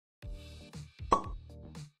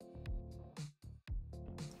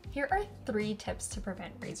Here are 3 tips to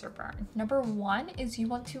prevent razor burn. Number 1 is you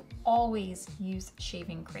want to always use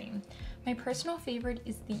shaving cream. My personal favorite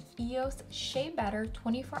is the EOS Shea Better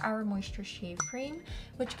 24-hour moisture shave cream,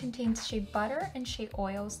 which contains shea butter and shea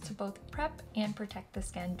oils to both prep and protect the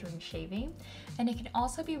skin during shaving. And it can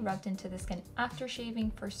also be rubbed into the skin after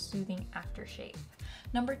shaving for soothing aftershave.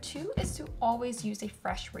 Number 2 is to always use a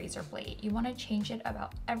fresh razor blade. You want to change it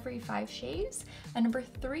about every 5 shaves. And number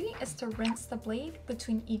 3 is to rinse the blade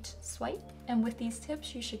between each swipe. And with these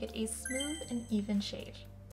tips, you should get a smooth and even shave.